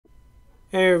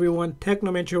Hey everyone,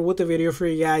 Technomentor here with a video for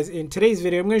you guys. In today's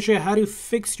video, I'm going to show you how to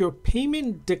fix your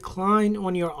payment decline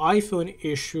on your iPhone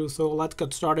issue. So let's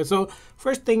get started. So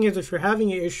first thing is, if you're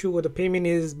having an issue where the payment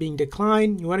is being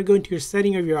declined, you want to go into your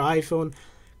setting of your iPhone,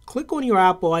 click on your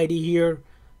Apple ID here,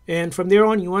 and from there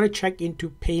on, you want to check into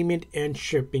payment and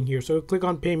shipping here. So click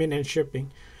on payment and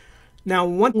shipping. Now,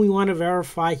 one thing we want to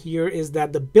verify here is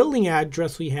that the billing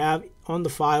address we have on the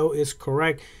file is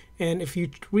correct. And if you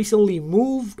recently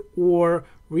moved or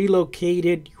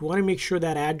relocated, you want to make sure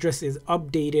that address is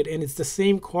updated and it's the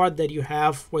same card that you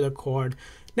have for the card.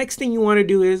 Next thing you want to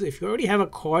do is, if you already have a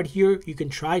card here, you can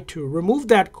try to remove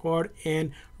that card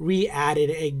and re-add it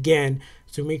again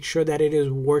to make sure that it is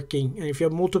working. And if you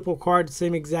have multiple cards,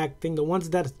 same exact thing. The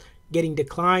ones that's getting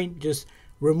declined, just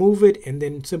remove it and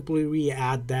then simply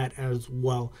re-add that as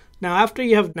well. Now after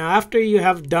you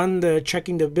have done the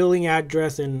checking the billing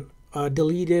address and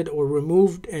deleted or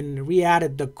removed and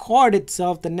re-added the card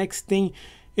itself, the next thing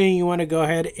you want to go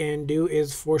ahead and do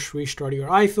is force restart your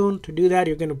iPhone. To do that,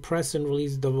 you're going to press and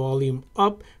release the volume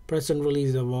up, press and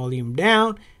release the volume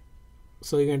down.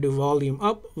 So you're going to do volume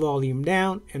up, volume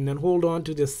down, and then hold on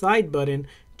to the side button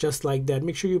just like that.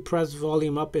 Make sure you press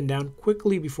volume up and down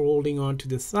quickly before holding on to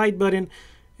the side button,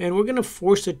 and we're going to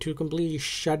force it to completely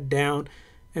shut down,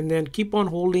 and then keep on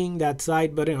holding that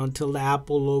side button until the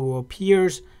Apple logo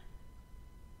appears.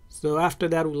 So after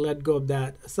that, we'll let go of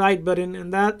that side button,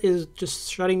 and that is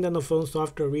just shutting down the phone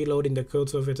software, reloading the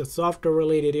code. So if it's a software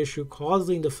related issue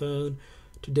causing the phone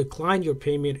to decline your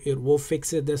payment, it will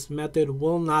fix it. This method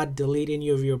will not delete any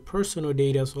of your personal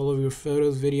data, so all of your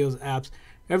photos, videos, apps,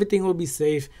 everything will be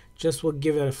safe. Just will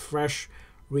give it a fresh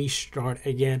restart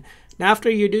again. Now after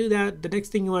you do that, the next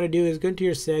thing you want to do is go into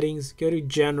your settings, go to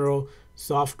general,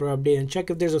 software update, and check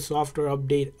if there's a software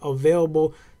update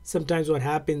available. Sometimes what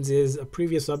happens is a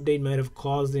previous update might have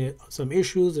caused some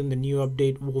issues, and the new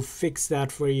update will fix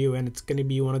that for you, and it's going to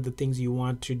be one of the things you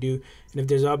want to do. And if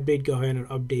there's an update, go ahead and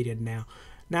update it now.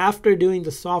 Now after doing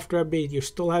the software update, you're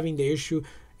still having the issue.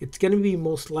 It's going to be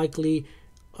most likely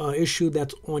an issue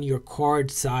that's on your card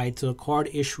side, so a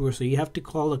card issuer. So you have to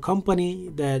call the company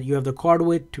that you have the card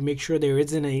with to make sure there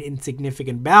isn't an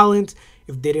insignificant balance.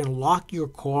 If they didn't lock your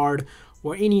card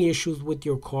or any issues with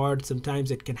your card, sometimes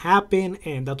it can happen,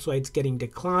 and that's why it's getting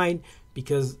declined.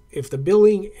 Because if the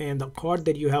billing and the card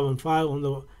that you have on file on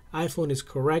the iPhone is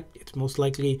correct, it's most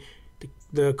likely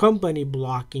the company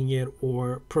blocking it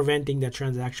or preventing that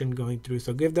transaction going through.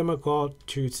 So give them a call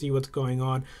to see what's going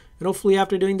on, and hopefully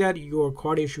after doing that, your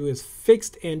card issue is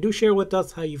fixed. And do share with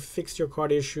us how you fixed your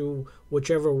card issue,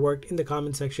 whichever worked, in the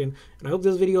comment section. And I hope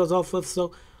this video is helpful.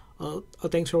 So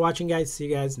thanks for watching, guys. See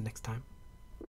you guys next time.